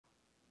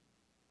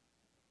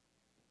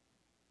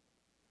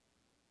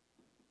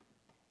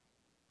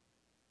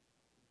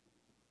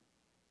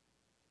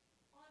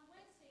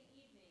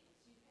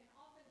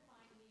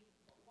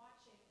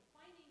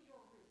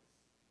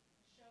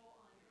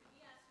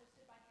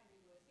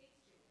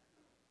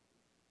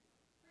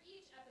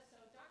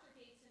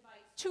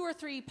2 or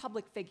 3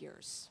 public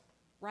figures,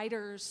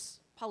 writers,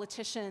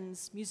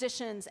 politicians,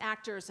 musicians,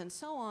 actors, and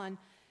so on,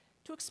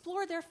 to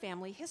explore their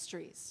family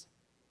histories.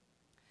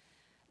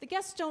 The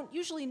guests don't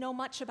usually know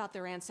much about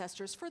their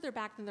ancestors further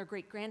back than their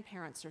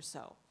great-grandparents or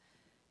so.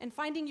 And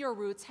Finding Your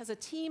Roots has a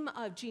team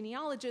of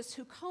genealogists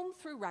who comb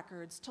through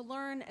records to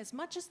learn as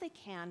much as they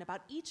can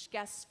about each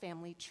guest's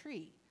family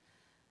tree.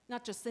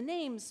 Not just the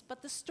names,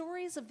 but the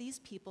stories of these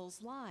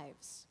people's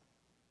lives.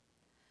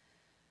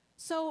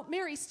 So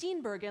Mary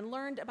Steenburgen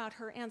learned about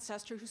her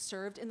ancestor who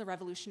served in the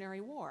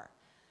Revolutionary War,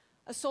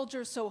 a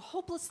soldier so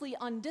hopelessly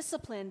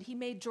undisciplined he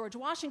made George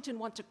Washington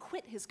want to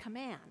quit his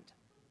command.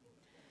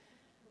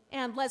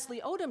 And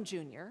Leslie Odom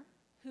Jr.,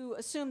 who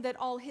assumed that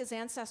all his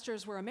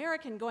ancestors were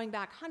American going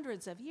back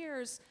hundreds of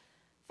years,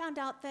 found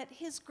out that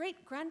his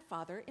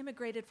great-grandfather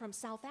immigrated from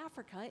South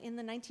Africa in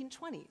the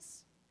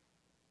 1920s.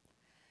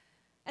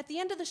 At the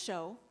end of the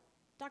show,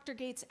 Dr.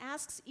 Gates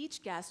asks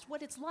each guest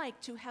what it's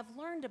like to have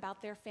learned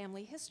about their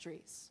family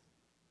histories.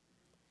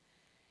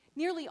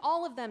 Nearly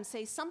all of them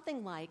say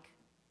something like,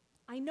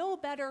 "I know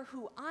better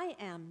who I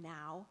am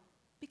now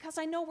because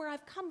I know where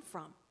I've come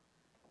from.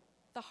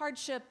 The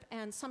hardship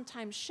and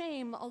sometimes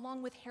shame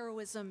along with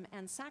heroism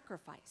and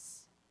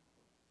sacrifice."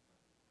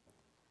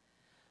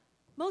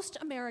 Most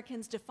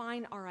Americans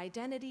define our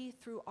identity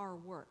through our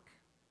work,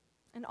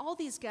 and all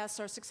these guests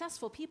are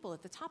successful people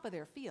at the top of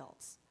their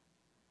fields.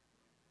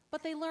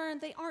 But they learn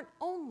they aren't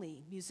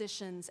only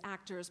musicians,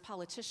 actors,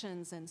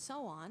 politicians, and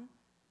so on.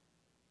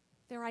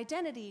 Their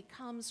identity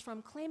comes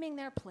from claiming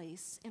their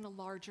place in a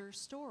larger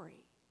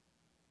story.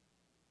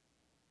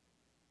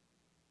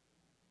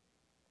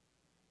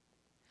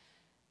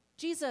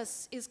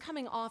 Jesus is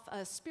coming off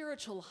a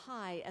spiritual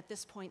high at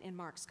this point in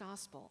Mark's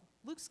gospel,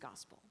 Luke's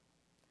gospel.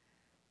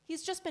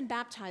 He's just been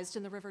baptized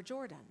in the River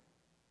Jordan.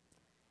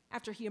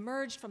 After he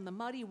emerged from the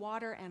muddy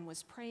water and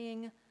was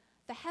praying,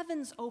 the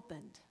heavens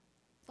opened.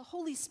 The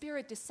Holy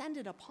Spirit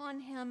descended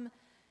upon him,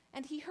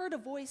 and he heard a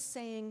voice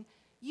saying,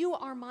 "You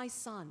are my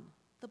Son,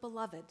 the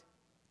beloved.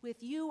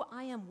 With you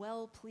I am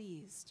well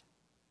pleased."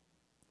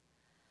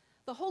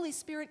 The Holy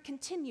Spirit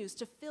continues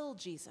to fill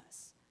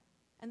Jesus,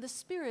 and the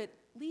Spirit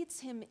leads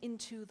him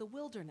into the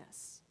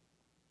wilderness.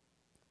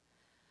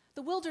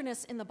 The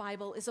wilderness in the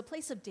Bible is a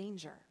place of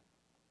danger.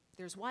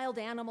 There's wild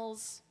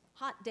animals,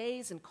 hot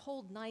days and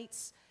cold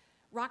nights,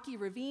 rocky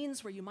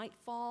ravines where you might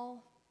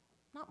fall,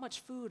 not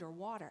much food or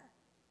water.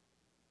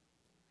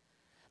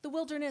 The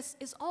wilderness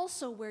is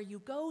also where you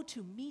go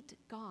to meet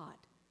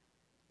God.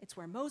 It's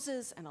where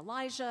Moses and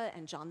Elijah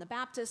and John the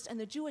Baptist and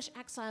the Jewish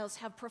exiles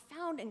have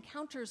profound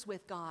encounters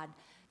with God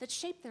that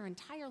shape their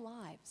entire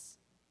lives.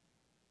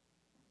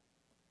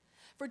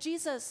 For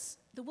Jesus,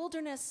 the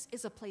wilderness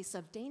is a place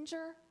of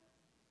danger,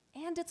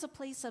 and it's a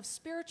place of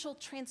spiritual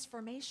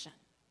transformation.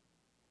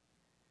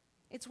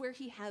 It's where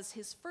he has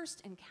his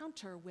first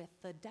encounter with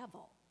the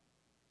devil.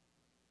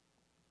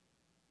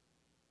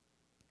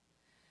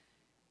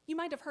 You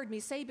might have heard me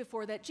say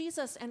before that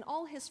Jesus and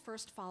all his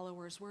first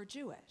followers were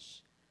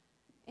Jewish.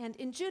 And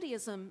in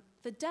Judaism,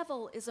 the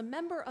devil is a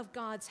member of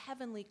God's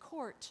heavenly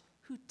court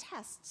who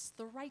tests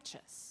the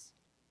righteous.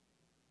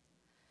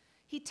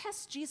 He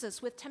tests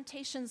Jesus with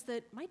temptations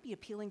that might be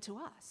appealing to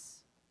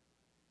us.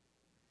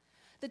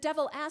 The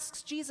devil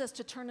asks Jesus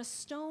to turn a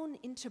stone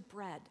into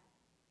bread.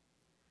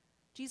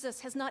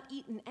 Jesus has not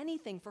eaten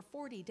anything for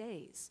 40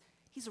 days.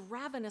 He's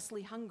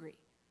ravenously hungry.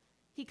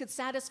 He could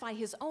satisfy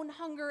his own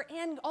hunger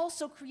and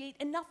also create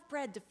enough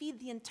bread to feed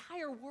the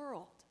entire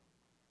world.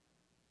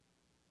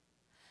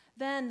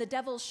 Then the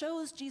devil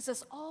shows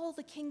Jesus all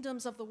the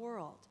kingdoms of the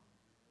world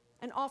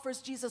and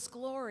offers Jesus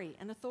glory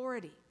and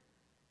authority.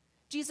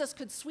 Jesus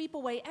could sweep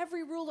away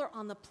every ruler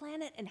on the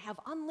planet and have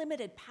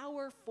unlimited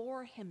power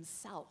for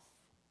himself.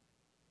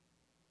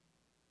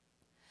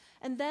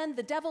 And then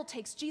the devil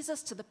takes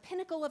Jesus to the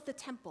pinnacle of the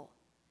temple,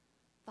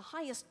 the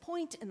highest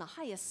point in the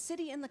highest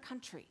city in the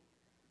country,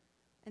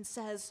 and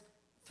says,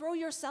 "Throw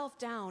yourself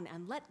down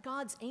and let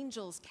God's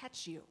angels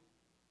catch you."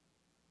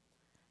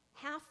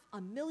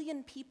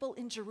 500,000 people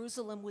in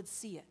Jerusalem would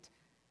see it.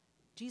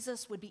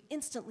 Jesus would be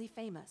instantly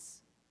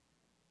famous.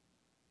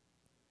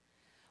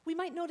 We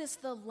might notice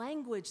the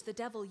language the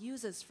devil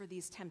uses for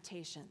these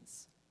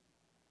temptations.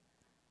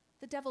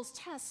 The devil's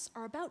tests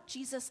are about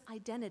Jesus'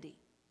 identity.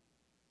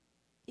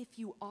 If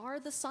you are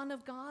the Son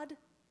of God,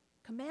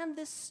 command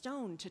this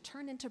stone to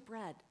turn into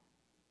bread.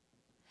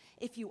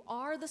 If you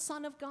are the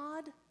Son of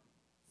God,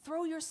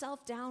 throw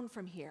yourself down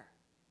from here.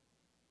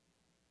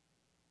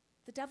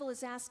 The devil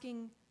is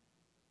asking,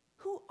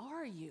 who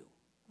are you,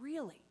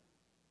 really?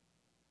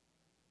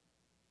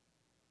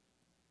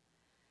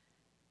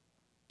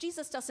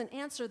 Jesus doesn't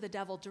answer the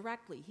devil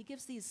directly. He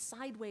gives these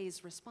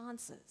sideways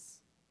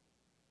responses.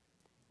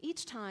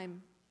 Each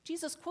time,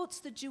 Jesus quotes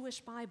the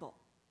Jewish Bible,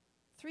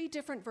 3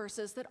 different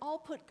verses that all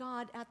put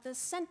God at the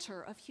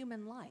center of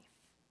human life.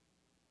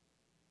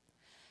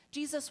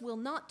 Jesus will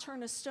not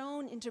turn a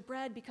stone into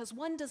bread because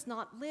one does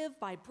not live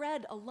by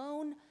bread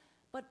alone,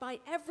 but by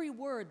every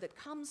word that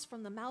comes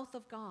from the mouth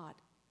of God.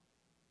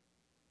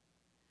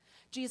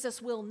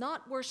 Jesus will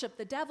not worship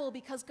the devil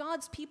because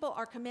God's people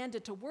are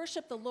commanded to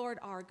worship the Lord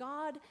our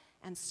God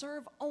and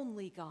serve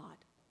only God.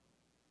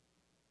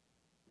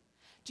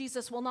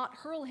 Jesus will not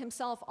hurl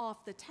himself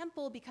off the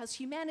temple because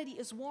humanity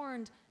is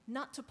warned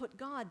not to put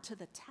God to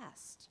the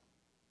test.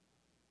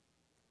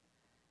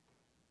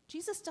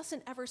 Jesus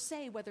doesn't ever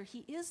say whether he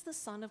is the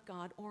Son of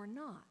God or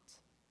not.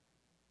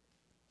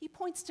 He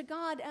points to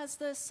God as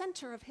the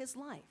center of his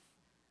life,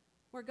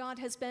 where God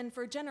has been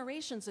for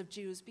generations of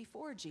Jews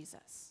before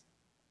Jesus.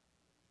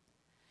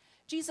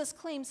 Jesus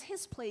claims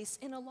his place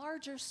in a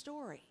larger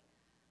story,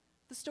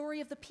 the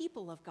story of the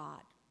people of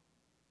God.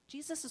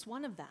 Jesus is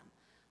one of them,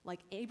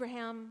 like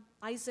Abraham,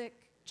 Isaac,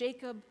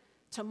 Jacob,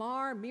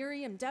 Tamar,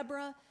 Miriam,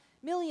 Deborah,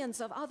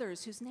 millions of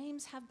others whose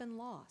names have been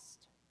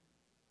lost.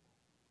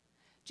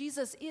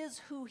 Jesus is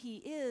who he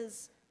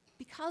is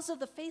because of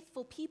the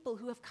faithful people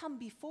who have come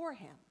before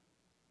him.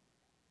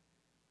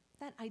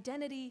 That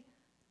identity,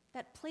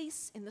 that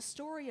place in the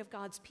story of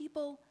God's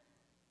people,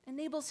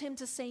 enables him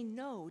to say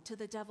no to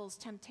the devil's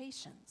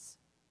temptations.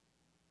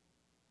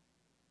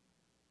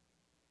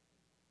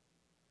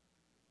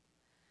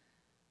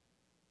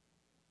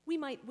 We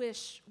might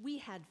wish we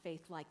had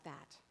faith like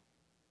that,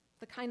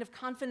 the kind of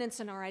confidence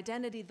in our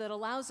identity that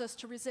allows us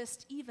to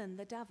resist even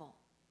the devil.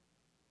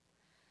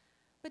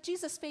 But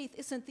Jesus' faith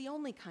isn't the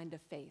only kind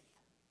of faith.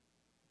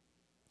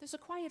 There's a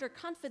quieter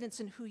confidence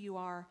in who you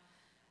are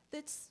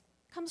that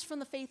comes from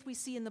the faith we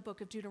see in the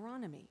book of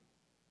Deuteronomy.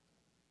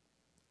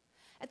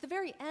 At the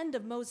very end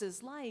of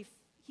Moses' life,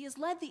 he has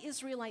led the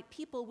Israelite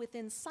people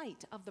within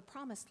sight of the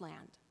promised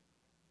land.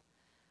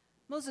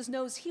 Moses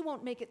knows he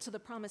won't make it to the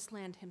promised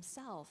land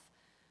himself,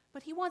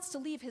 but he wants to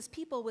leave his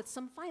people with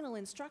some final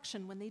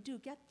instruction when they do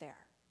get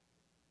there.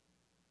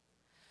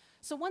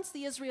 So once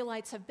the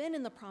Israelites have been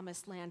in the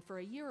promised land for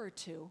a year or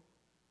two,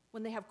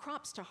 when they have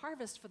crops to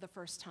harvest for the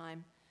first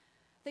time,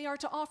 they are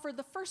to offer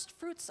the first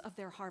fruits of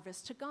their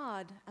harvest to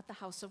God at the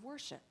house of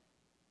worship.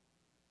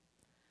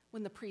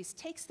 When the priest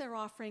takes their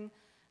offering,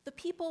 the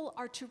people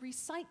are to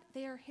recite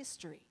their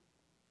history.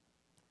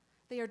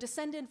 They are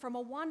descended from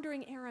a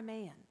wandering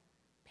Aramaean,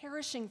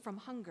 perishing from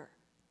hunger,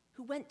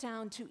 who went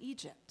down to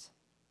Egypt.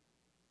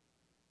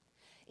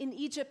 In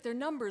Egypt, their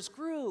numbers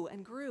grew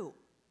and grew.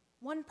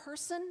 One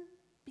person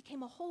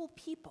became a whole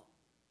people.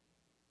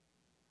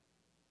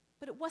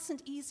 But it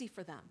wasn't easy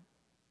for them.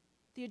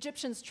 The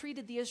Egyptians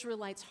treated the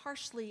Israelites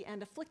harshly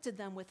and afflicted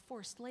them with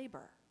forced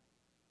labor.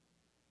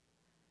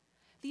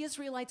 The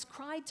Israelites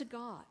cried to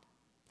God,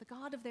 the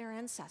God of their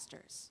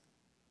ancestors.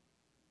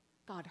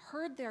 God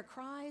heard their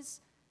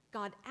cries.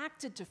 God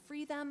acted to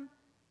free them.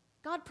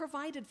 God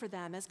provided for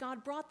them as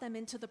God brought them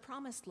into the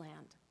promised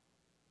land.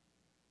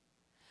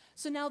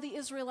 So now the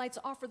Israelites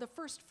offer the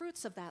first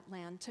fruits of that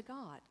land to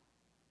God.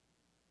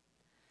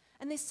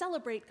 And they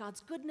celebrate God's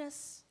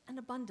goodness and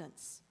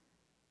abundance,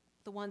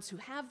 the ones who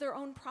have their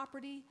own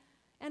property,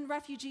 and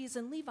refugees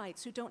and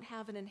Levites who don't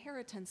have an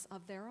inheritance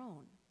of their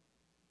own.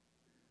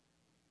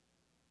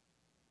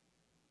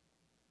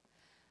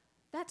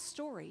 That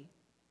story,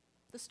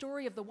 the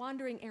story of the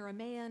wandering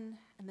Aramaean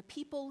and the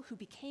people who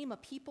became a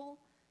people,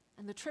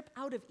 and the trip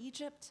out of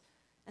Egypt,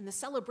 and the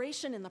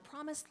celebration in the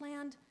promised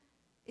land,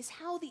 is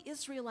how the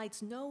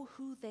Israelites know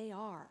who they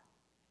are.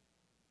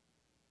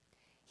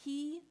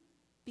 He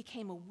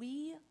became a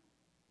we,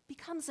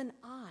 becomes an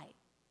I.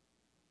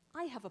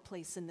 I have a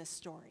place in this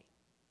story.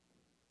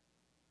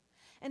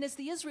 And as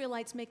the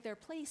Israelites make their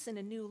place in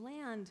a new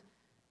land,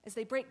 as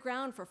they break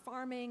ground for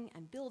farming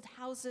and build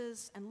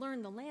houses and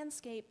learn the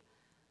landscape,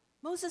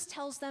 Moses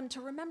tells them to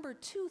remember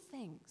two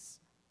things: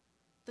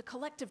 the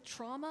collective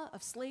trauma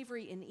of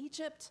slavery in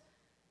Egypt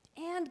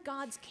and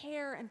God's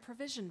care and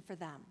provision for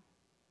them.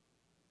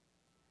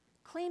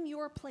 Claim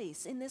your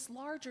place in this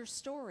larger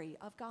story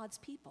of God's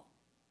people.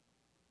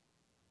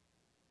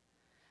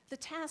 The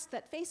task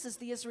that faces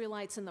the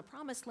Israelites in the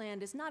promised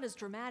land is not as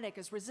dramatic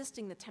as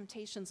resisting the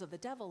temptations of the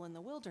devil in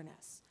the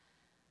wilderness,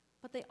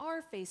 but they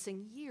are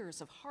facing years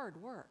of hard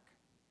work.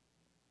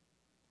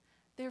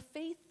 Their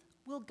faith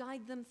will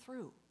guide them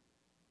through.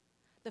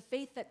 The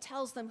faith that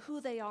tells them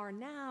who they are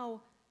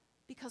now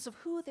because of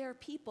who their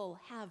people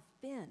have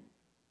been.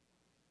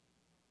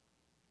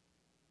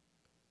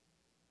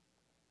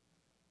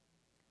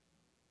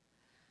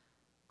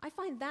 I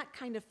find that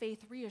kind of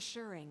faith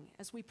reassuring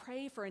as we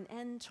pray for an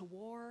end to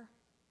war,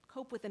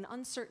 cope with an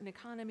uncertain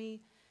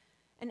economy,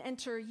 and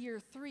enter year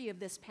 3 of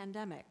this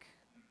pandemic,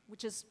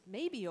 which is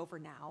maybe over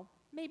now,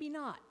 maybe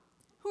not.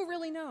 Who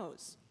really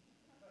knows?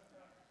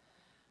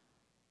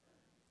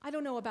 I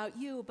don't know about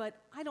you,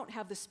 but I don't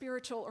have the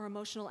spiritual or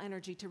emotional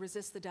energy to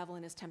resist the devil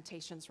and his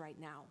temptations right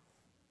now.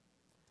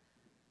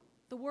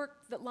 The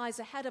work that lies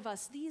ahead of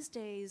us these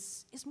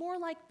days is more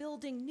like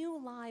building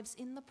new lives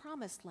in the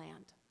promised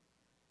land.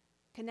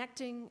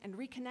 Connecting and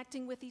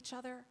reconnecting with each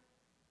other,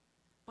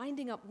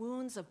 binding up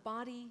wounds of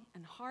body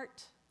and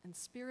heart and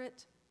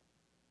spirit,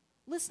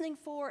 listening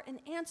for and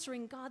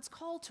answering God's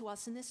call to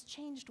us in this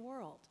changed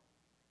world,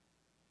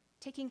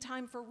 taking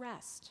time for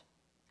rest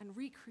and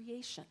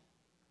recreation.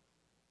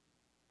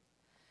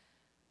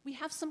 We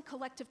have some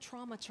collective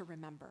trauma to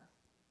remember.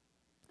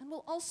 And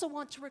we'll also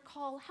want to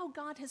recall how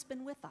God has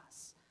been with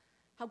us,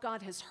 how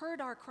God has heard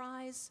our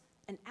cries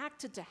and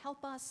acted to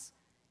help us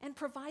and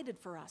provided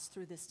for us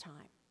through this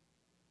time.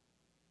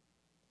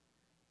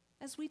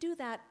 As we do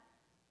that,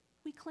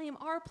 we claim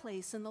our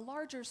place in the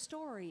larger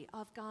story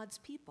of God's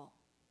people.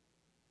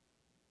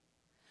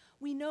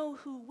 We know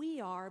who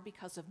we are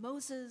because of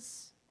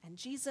Moses and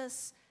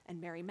Jesus and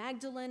Mary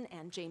Magdalene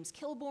and James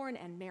Kilbourne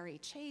and Mary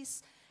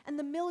Chase and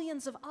the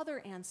millions of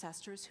other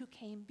ancestors who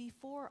came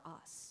before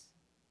us.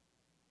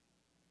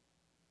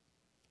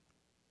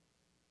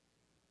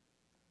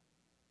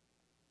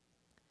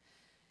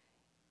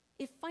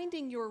 If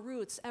Finding Your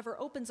Roots ever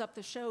opens up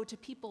the show to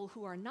people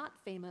who are not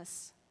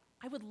famous,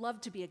 I would love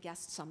to be a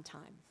guest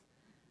sometime.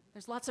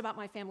 There's lots about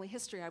my family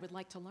history I would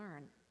like to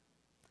learn.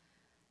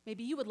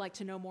 Maybe you would like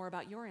to know more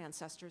about your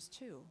ancestors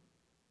too.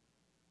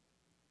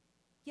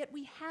 Yet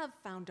we have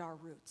found our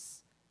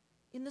roots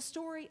in the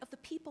story of the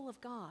people of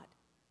God,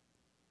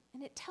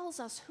 and it tells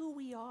us who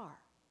we are.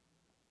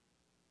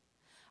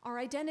 Our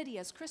identity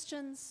as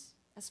Christians,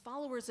 as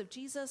followers of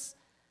Jesus,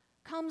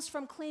 comes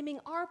from claiming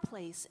our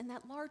place in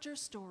that larger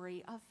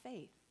story of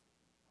faith.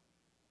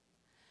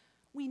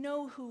 We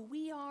know who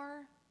we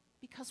are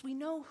because we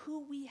know who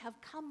we have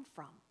come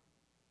from.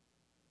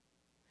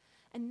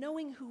 And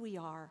knowing who we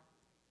are,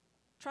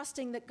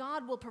 trusting that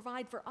God will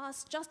provide for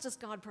us just as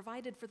God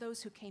provided for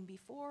those who came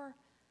before,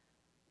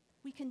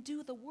 we can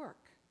do the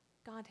work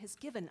God has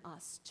given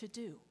us to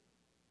do.